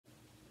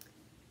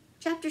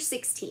Chapter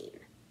 16.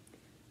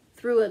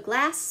 Through a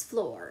Glass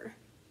Floor.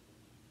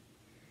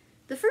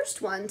 The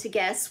first one to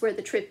guess where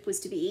the trip was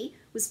to be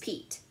was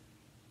Pete.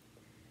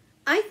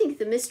 "I think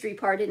the mystery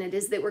part in it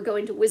is that we're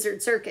going to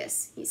Wizard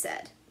Circus," he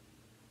said.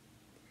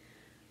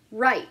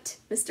 "Right,"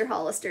 Mr.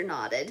 Hollister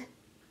nodded.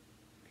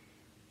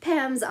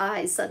 Pam's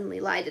eyes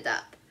suddenly lighted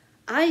up.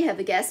 "I have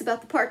a guess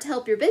about the part to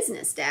help your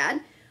business,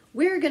 Dad.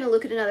 We're going to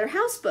look at another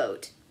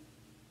houseboat."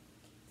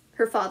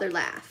 Her father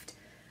laughed.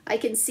 "I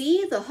can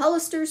see the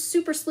Hollister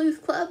Super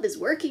Sleuth Club is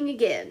working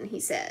again," he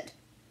said.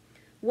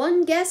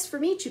 "One guess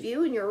from each of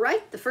you, and you're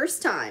right the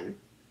first time."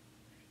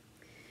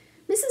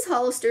 Mrs.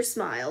 Hollister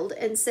smiled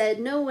and said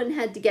no one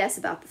had to guess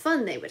about the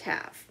fun they would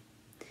have.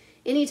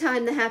 Any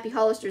time the Happy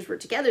Hollisters were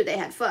together, they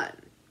had fun.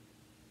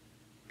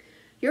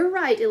 "You're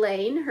right,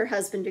 Elaine," her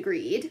husband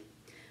agreed.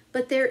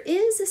 "But there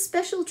is a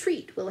special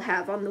treat we'll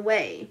have on the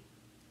way.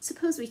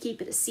 Suppose we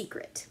keep it a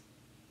secret."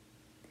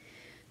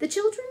 The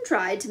children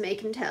tried to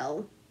make him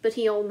tell, but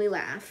he only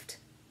laughed.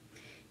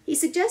 He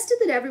suggested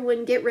that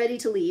everyone get ready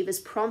to leave as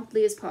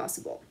promptly as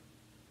possible.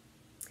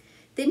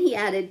 Then he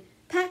added,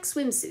 "Pack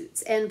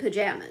swimsuits and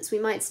pajamas. We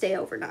might stay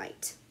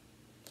overnight."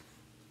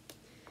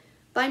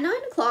 By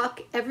 9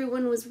 o'clock,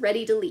 everyone was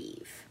ready to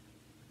leave.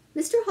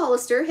 Mr.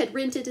 Hollister had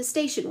rented a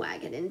station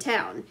wagon in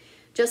town,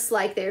 just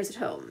like theirs at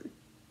home.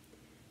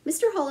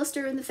 Mr.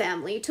 Hollister and the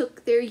family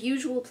took their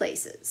usual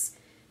places.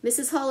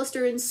 Mrs.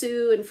 Hollister and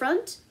Sue in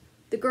front,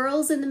 the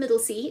girls in the middle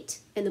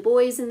seat, and the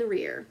boys in the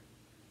rear.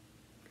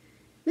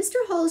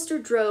 Mr. Hollister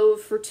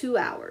drove for 2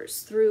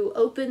 hours through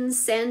open,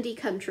 sandy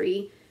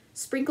country,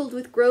 sprinkled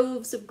with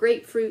groves of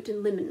grapefruit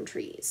and lemon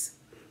trees.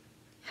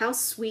 How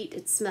sweet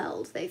it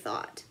smelled, they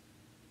thought.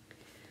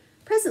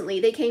 Presently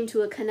they came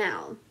to a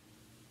canal,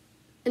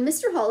 and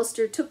Mr.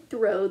 Hollister took the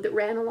road that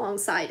ran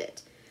alongside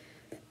it,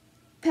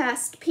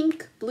 past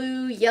pink,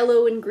 blue,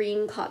 yellow, and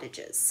green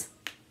cottages.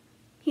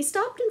 He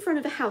stopped in front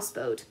of a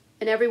houseboat,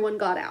 and everyone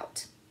got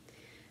out.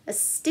 A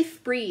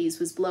stiff breeze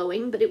was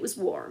blowing, but it was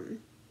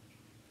warm.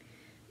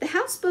 The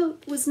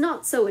houseboat was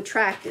not so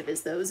attractive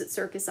as those at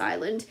Circus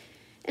Island,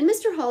 and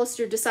Mr.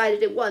 Hollister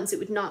decided at once it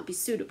would not be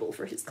suitable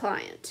for his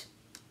client.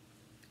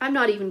 "I'm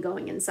not even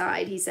going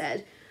inside," he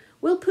said.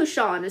 "We'll push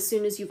on as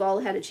soon as you've all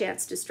had a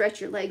chance to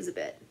stretch your legs a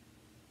bit."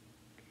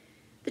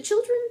 The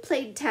children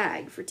played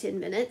tag for 10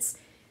 minutes,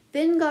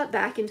 then got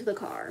back into the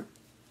car.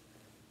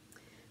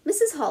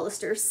 Mrs.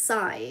 Hollister,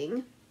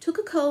 sighing, took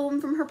a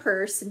comb from her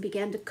purse and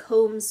began to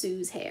comb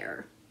Sue's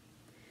hair.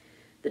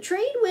 "The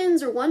trade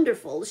winds are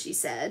wonderful," she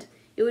said.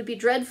 "It would be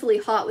dreadfully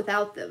hot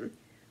without them,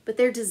 but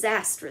they're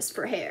disastrous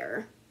for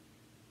hair."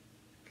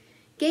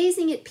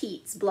 Gazing at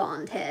Pete's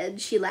blonde head,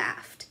 she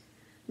laughed.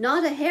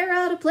 "Not a hair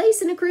out of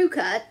place in a crew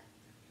cut.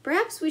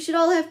 Perhaps we should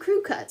all have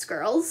crew cuts,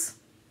 girls."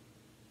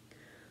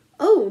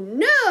 "Oh,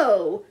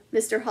 no!"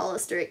 Mr.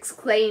 Hollister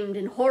exclaimed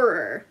in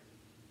horror.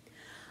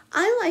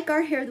 "I like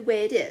our hair the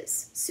way it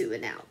is," Sue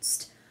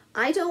announced.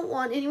 "I don't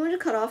want anyone to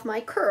cut off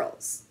my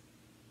curls."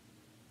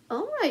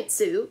 "All right,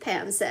 Sue,"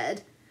 Pam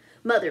said.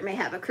 "Mother may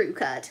have a crew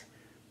cut."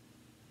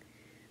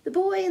 The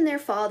boy and their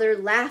father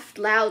laughed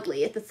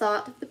loudly at the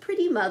thought of the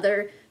pretty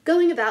mother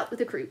going about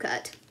with a crew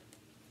cut.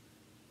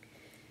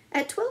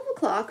 At 12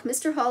 o'clock,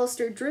 Mr.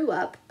 Hollister drew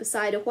up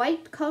beside a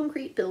white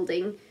concrete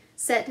building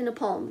set in a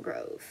palm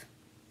grove.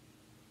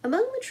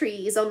 Among the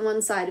trees on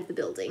one side of the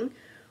building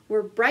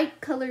were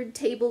bright-colored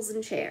tables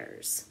and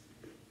chairs.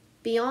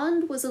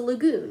 Beyond was a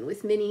lagoon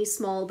with many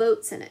small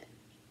boats in it.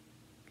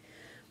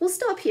 "We'll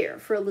stop here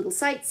for a little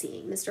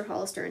sightseeing," Mr.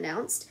 Hollister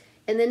announced,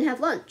 "and then have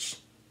lunch."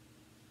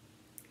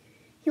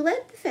 He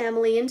led the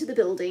family into the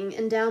building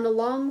and down a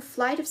long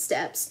flight of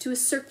steps to a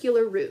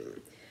circular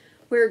room,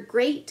 where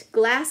great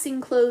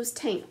glass-enclosed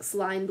tanks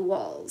lined the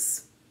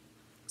walls.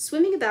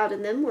 Swimming about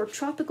in them were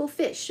tropical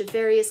fish of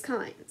various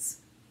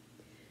kinds.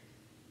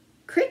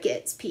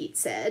 "Crickets," Pete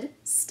said,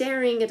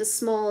 staring at a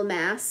small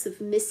mass of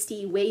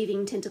misty,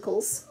 waving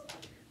tentacles.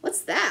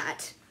 "What's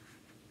that?"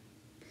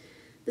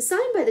 "The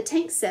sign by the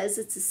tank says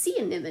it's a sea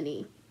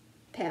anemone,"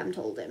 Pam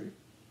told him.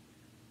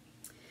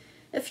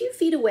 A few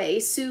feet away,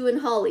 Sue and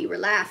Holly were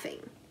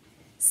laughing.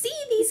 "See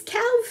these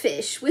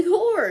cowfish with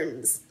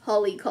horns,"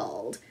 Holly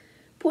called,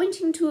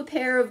 pointing to a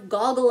pair of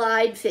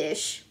goggle-eyed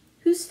fish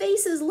whose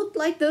faces looked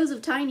like those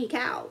of tiny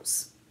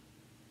cows.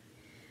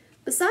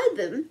 Beside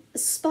them, a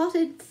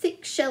spotted,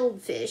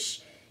 thick-shelled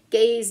fish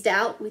gazed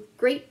out with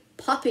great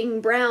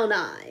popping brown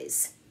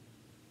eyes.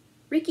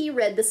 Ricky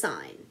read the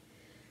sign.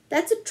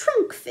 "That's a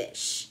trunk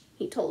fish,"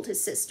 he told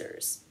his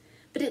sisters,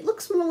 "but it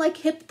looks more like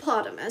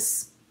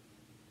hippopotamus."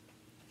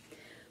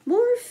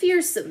 More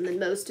fearsome than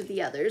most of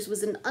the others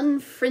was an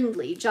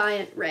unfriendly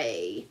giant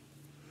ray.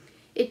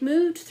 It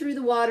moved through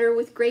the water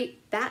with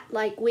great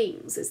bat-like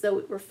wings as though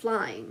it were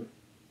flying.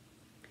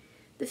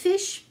 The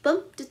fish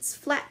bumped its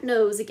flat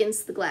nose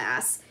against the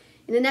glass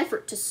in an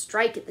effort to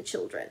strike at the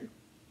children.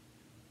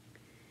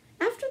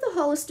 After the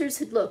Hollisters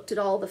had looked at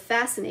all the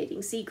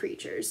fascinating sea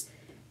creatures,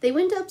 they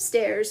went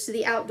upstairs to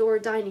the outdoor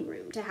dining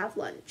room to have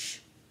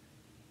lunch.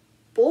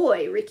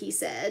 "Boy," Ricky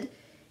said,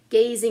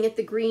 gazing at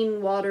the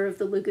green water of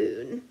the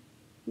lagoon.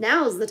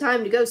 Now's the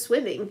time to go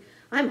swimming.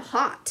 I'm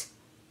hot."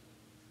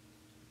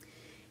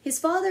 His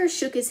father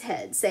shook his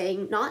head,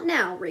 saying, "Not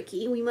now,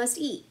 Ricky, we must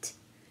eat.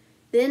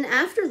 Then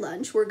after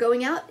lunch, we're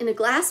going out in a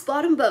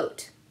glass-bottom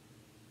boat."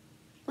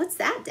 "What's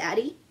that,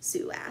 Daddy?"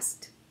 Sue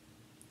asked.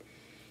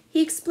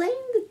 He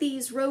explained that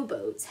these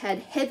rowboats had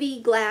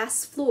heavy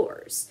glass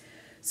floors,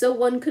 so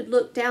one could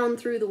look down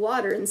through the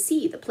water and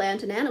see the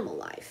plant and animal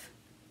life.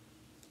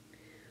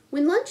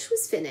 When lunch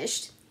was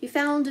finished, he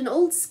found an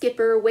old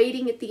skipper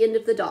waiting at the end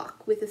of the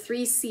dock with a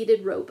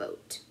 3-seated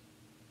rowboat.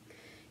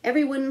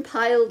 Everyone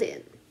piled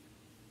in.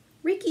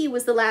 Ricky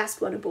was the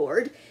last one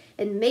aboard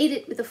and made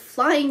it with a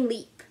flying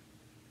leap.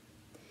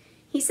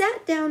 He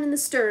sat down in the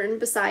stern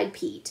beside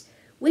Pete,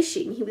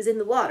 wishing he was in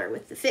the water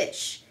with the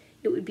fish.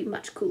 It would be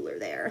much cooler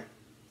there.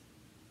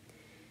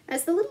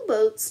 As the little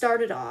boat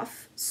started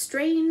off,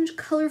 strange,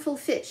 colorful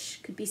fish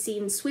could be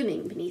seen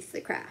swimming beneath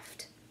the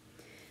craft.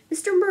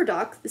 Mr.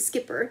 Murdoch, the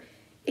skipper,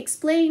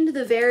 explained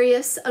the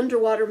various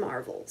underwater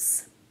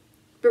marvels.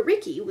 But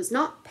Ricky was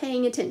not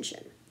paying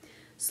attention.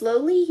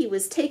 Slowly, he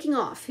was taking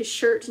off his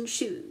shirt and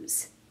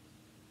shoes.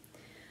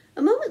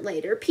 A moment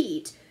later,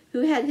 Pete,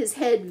 who had his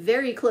head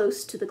very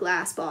close to the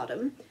glass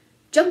bottom,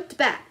 jumped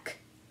back.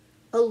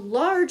 A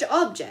large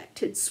object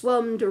had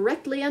swum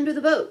directly under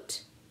the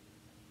boat.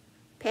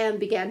 Pam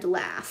began to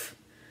laugh.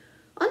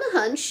 On a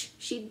hunch,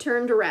 she'd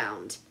turned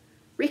around.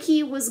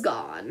 Ricky was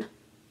gone.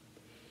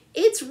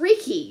 "It's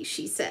Ricky,"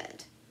 she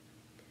said.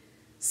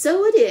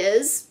 "So it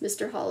is,"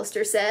 Mr.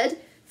 Hollister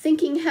said,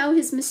 thinking how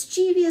his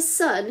mischievous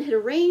son had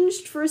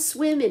arranged for a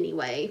swim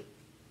anyway.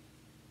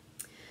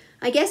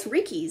 "I guess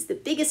Ricky's the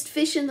biggest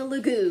fish in the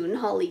lagoon,"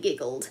 Holly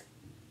giggled.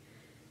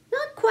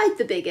 "Not quite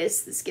the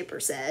biggest," the skipper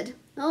said.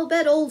 "I'll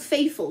bet Old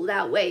Faithful would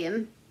outweigh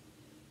him."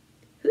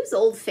 "Who's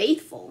Old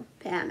Faithful?"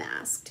 Pam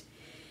asked,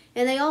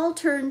 and they all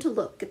turned to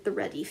look at the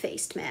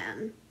ruddy-faced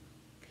man.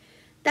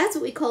 "That's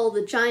what we call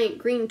the giant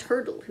green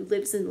turtle who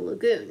lives in the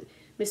lagoon,"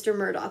 Mr.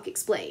 Murdoch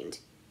explained.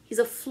 "He's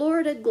a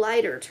Florida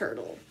glider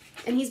turtle,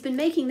 and he's been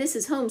making this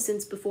his home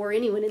since before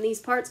anyone in these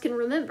parts can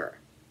remember."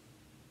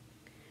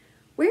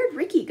 "Where'd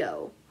Ricky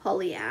go?"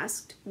 Holly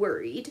asked,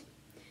 worried.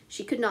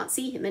 She could not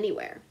see him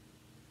anywhere.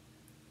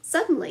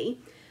 Suddenly,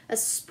 a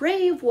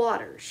spray of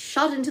water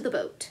shot into the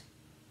boat.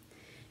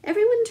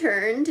 Everyone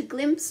turned to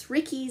glimpse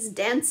Ricky's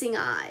dancing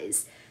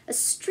eyes, a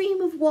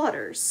stream of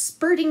water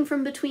spurting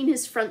from between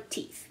his front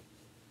teeth.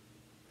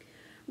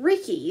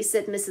 "Ricky,"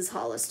 said Mrs.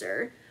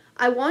 Hollister,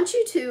 "I want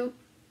you to—"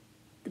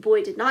 The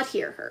boy did not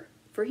hear her,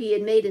 for he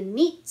had made a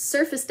neat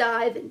surface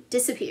dive and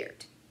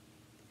disappeared.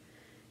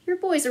 "Your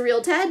boy's a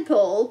real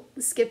tadpole,"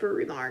 the skipper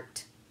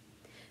remarked.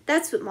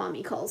 "That's what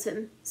Mommy calls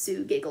him,"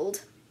 Sue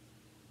giggled.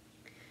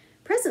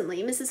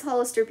 Presently, Mrs.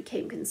 Hollister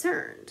became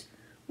concerned.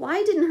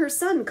 Why didn't her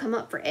son come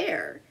up for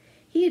air?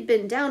 He had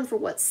been down for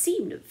what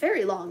seemed a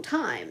very long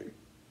time.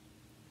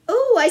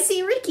 "Oh, I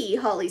see Ricky!"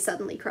 Holly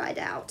suddenly cried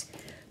out,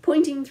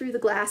 pointing through the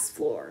glass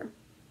floor.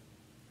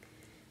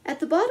 At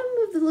the bottom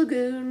of the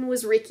lagoon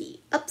was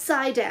Ricky,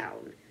 upside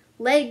down,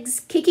 legs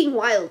kicking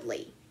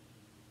wildly.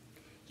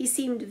 He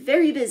seemed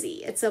very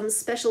busy at some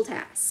special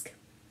task.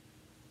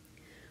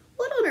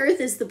 "What on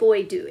earth is the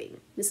boy doing?"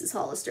 Mrs.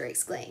 Hollister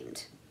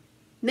exclaimed.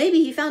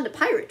 "Maybe he found a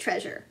pirate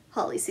treasure,"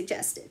 Holly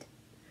suggested.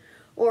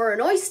 "Or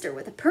an oyster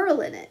with a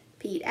pearl in it,"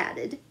 Pete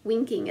added,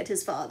 winking at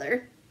his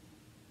father.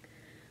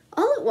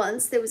 All at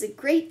once there was a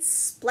great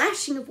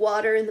splashing of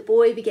water and the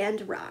boy began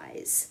to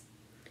rise.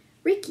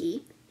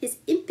 Ricky, his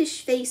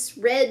impish face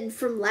red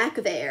from lack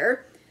of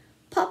air,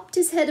 popped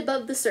his head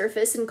above the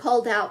surface and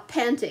called out,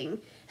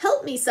 panting,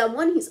 "Help me,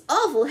 someone, he's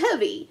awful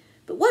heavy,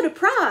 but what a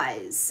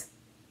prize!"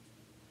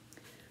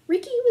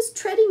 Ricky was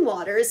treading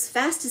water as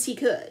fast as he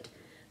could,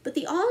 but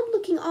the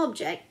odd-looking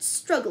object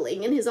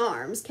struggling in his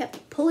arms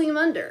kept pulling him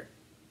under.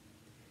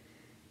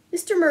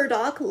 Mr.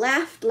 Murdoch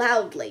laughed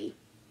loudly,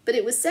 but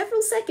it was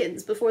several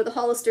seconds before the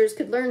Hollisters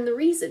could learn the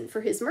reason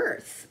for his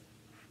mirth.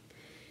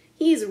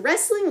 "He's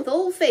wrestling with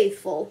Old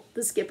Faithful,"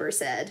 the skipper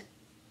said.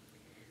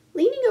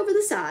 Leaning over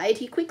the side,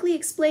 he quickly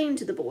explained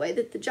to the boy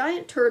that the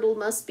giant turtle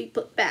must be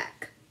put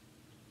back.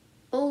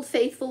 Old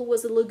Faithful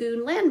was a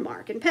lagoon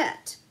landmark and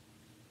pet.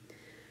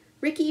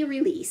 Ricky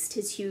released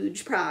his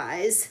huge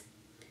prize.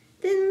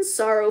 Then,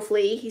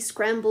 sorrowfully, he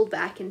scrambled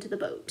back into the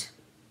boat.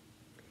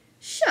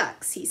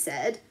 "Shucks," he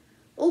said.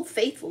 "Old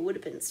Faithful would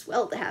have been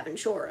swell to have in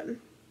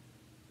Shoreham."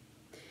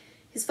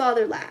 His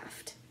father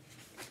laughed.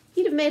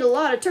 "He'd have made a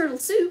lot of turtle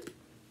soup.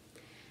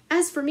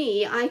 As for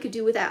me, I could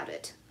do without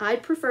it.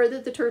 I'd prefer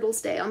that the turtle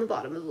stay on the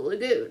bottom of the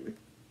lagoon."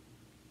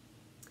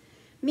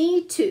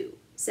 "Me too,"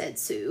 said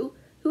Sue,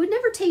 who had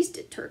never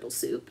tasted turtle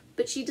soup,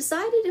 but she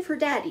decided if her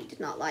daddy did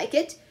not like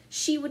it,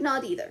 she would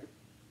not either.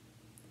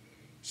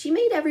 She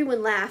made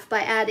everyone laugh by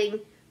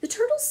adding, "The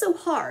turtle's so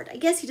hard, I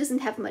guess he doesn't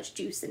have much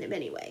juice in him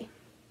anyway."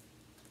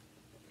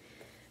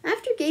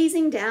 After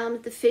gazing down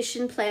at the fish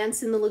and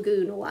plants in the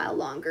lagoon a while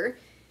longer,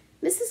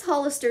 Mrs.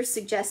 Hollister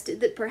suggested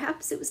that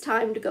perhaps it was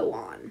time to go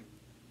on.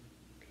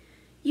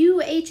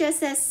 "You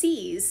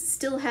HSSCs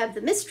still have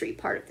the mystery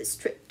part of this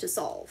trip to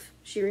solve,"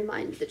 she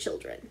reminded the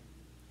children.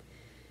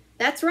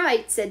 "That's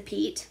right," said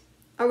Pete.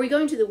 Are we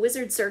going to the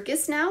Wizard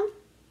Circus now?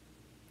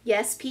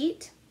 Yes,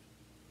 Pete.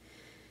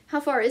 How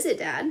far is it,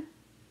 Dad?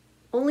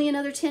 Only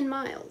another 10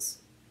 miles.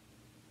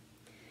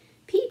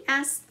 Pete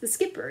asked the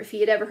skipper if he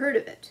had ever heard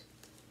of it.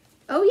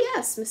 Oh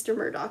yes, Mr.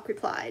 Murdoch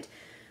replied.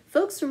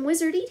 Folks from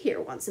Wizard eat here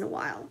once in a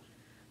while.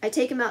 I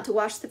take 'em out to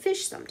wash the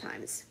fish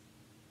sometimes.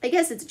 I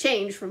guess it's a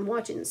change from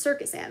watching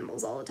circus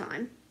animals all the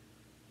time.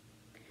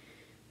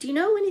 Do you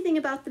know anything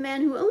about the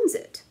man who owns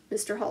it?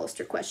 Mr.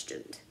 Hollister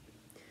questioned.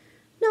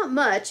 Not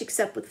much,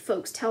 except what the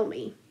folks tell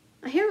me.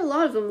 I hear a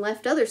lot of 'em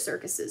left other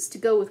circuses to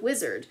go with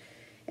Wizard,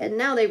 and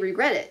now they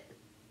regret it.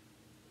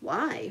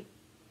 Why?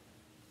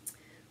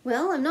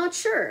 Well, I'm not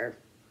sure.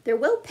 They're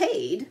well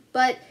paid,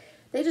 but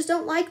they just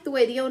don't like the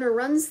way the owner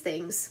runs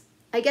things.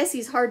 I guess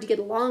he's hard to get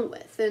along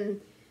with,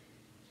 and...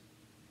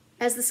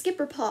 As the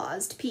skipper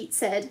paused, Pete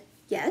said,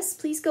 Yes,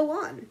 please go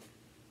on.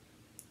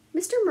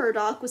 Mr.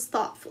 Murdoch was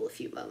thoughtful a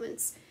few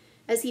moments,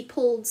 as he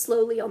pulled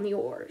slowly on the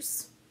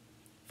oars.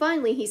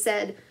 Finally he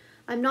said,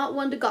 I'm not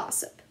one to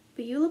gossip,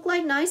 but you look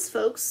like nice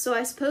folks, so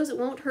I suppose it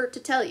won't hurt to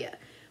tell you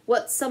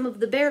what some of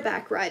the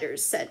bareback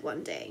riders said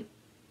one day.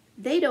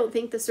 They don't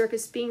think the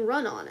circus is being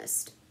run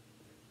honest.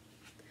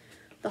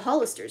 The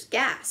Hollisters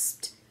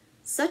gasped.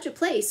 Such a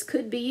place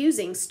could be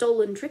using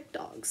stolen trick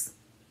dogs.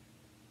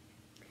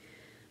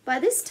 By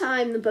this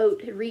time the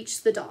boat had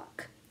reached the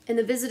dock, and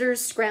the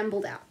visitors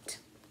scrambled out.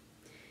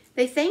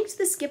 They thanked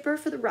the skipper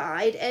for the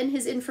ride and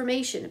his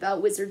information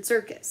about Wizard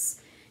Circus,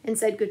 and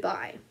said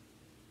goodbye.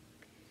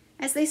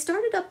 As they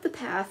started up the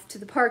path to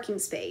the parking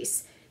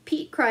space,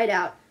 Pete cried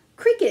out,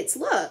 Crickets,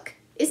 look!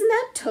 Isn't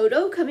that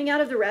Toto coming out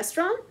of the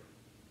restaurant?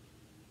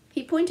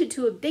 He pointed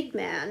to a big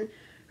man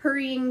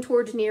hurrying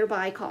toward a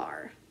nearby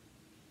car.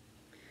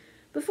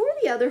 Before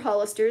the other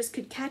Hollisters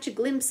could catch a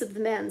glimpse of the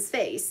man's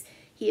face,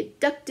 he had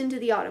ducked into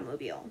the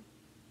automobile.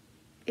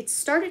 It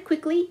started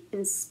quickly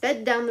and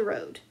sped down the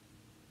road.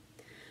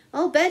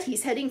 I'll bet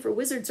he's heading for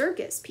Wizard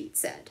Circus, Pete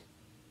said.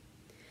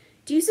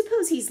 Do you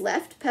suppose he's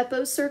left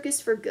Peppo's circus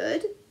for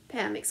good?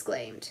 Pam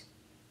exclaimed.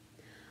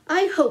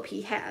 I hope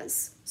he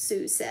has,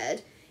 Sue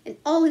said, and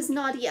all his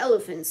naughty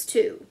elephants,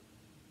 too.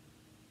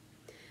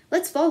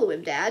 Let's follow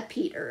him, Dad,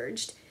 Pete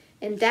urged,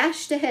 and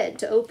dashed ahead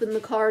to open the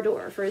car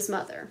door for his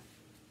mother.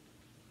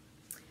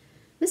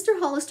 Mr.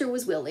 Hollister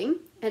was willing,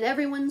 and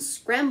everyone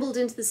scrambled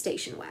into the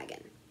station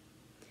wagon.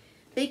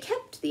 They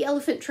kept the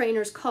elephant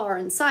trainer's car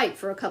in sight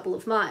for a couple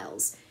of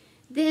miles.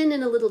 Then,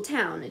 in a little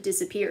town, it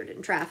disappeared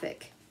in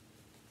traffic.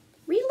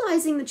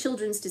 Realizing the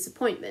children's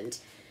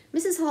disappointment,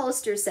 Mrs.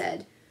 Hollister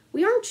said,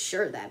 We aren't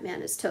sure that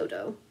man is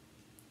Toto.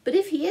 But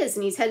if he is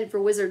and he's headed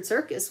for Wizard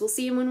Circus, we'll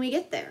see him when we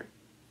get there.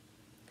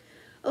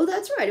 Oh,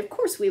 that's right, of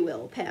course we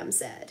will, Pam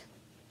said.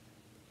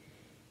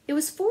 It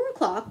was 4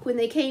 o'clock when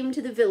they came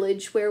to the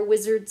village where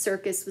Wizard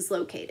Circus was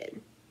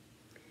located.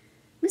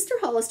 Mr.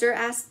 Hollister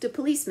asked a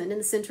policeman in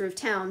the center of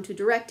town to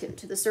direct him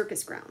to the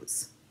circus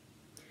grounds.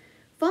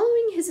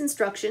 Following his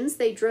instructions,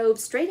 they drove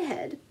straight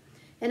ahead,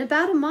 and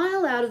about a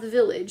mile out of the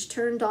village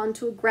turned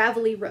onto a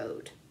gravelly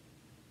road.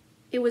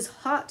 It was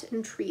hot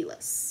and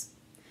treeless.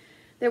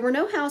 There were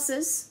no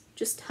houses,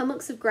 just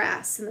hummocks of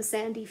grass in the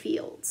sandy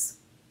fields.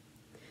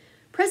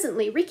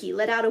 Presently, Ricky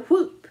let out a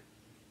whoop.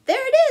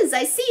 There it is!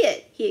 I see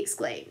it! He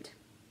exclaimed.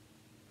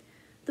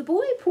 The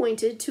boy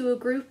pointed to a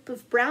group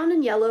of brown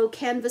and yellow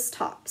canvas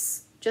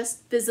tops,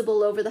 just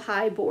visible over the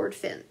high board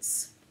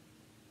fence.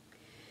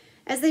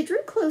 As they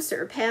drew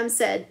closer, Pam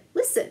said,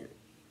 Listen.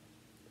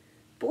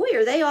 Boy,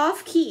 are they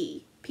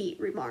off-key, Pete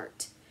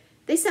remarked.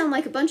 They sound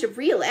like a bunch of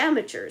real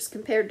amateurs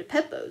compared to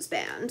Peppo's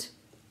band.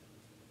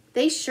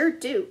 They sure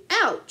do.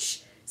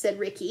 Ouch, said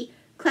Ricky,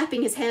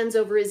 clapping his hands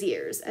over his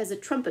ears as a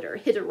trumpeter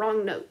hit a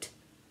wrong note.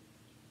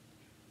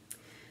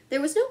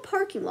 There was no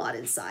parking lot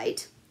in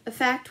sight, a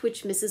fact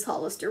which Mrs.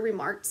 Hollister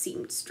remarked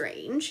seemed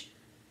strange.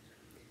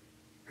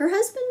 Her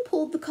husband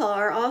pulled the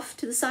car off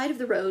to the side of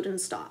the road and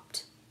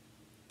stopped.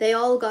 They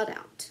all got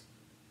out.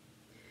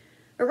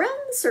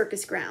 Around the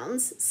circus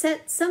grounds,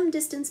 set some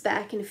distance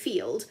back in a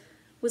field,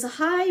 was a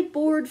high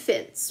board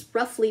fence,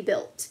 roughly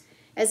built,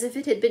 as if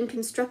it had been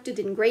constructed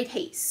in great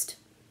haste.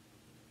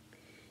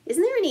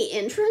 Isn't there any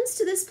entrance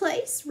to this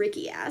place?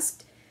 Ricky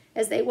asked,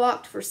 as they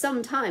walked for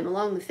some time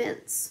along the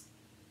fence.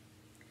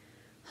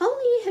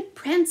 Holly had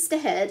pranced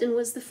ahead and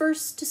was the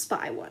first to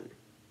spy one.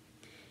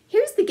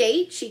 Here's the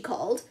gate, she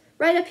called,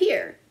 right up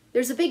here.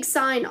 There's a big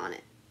sign on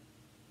it.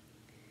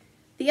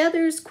 The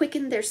others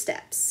quickened their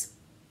steps.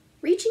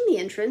 Reaching the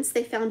entrance,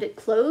 they found it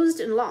closed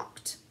and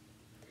locked.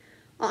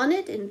 On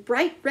it, in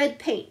bright red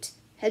paint,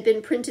 had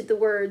been printed the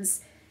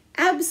words,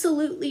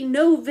 Absolutely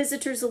no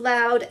visitors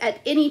allowed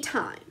at any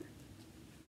time.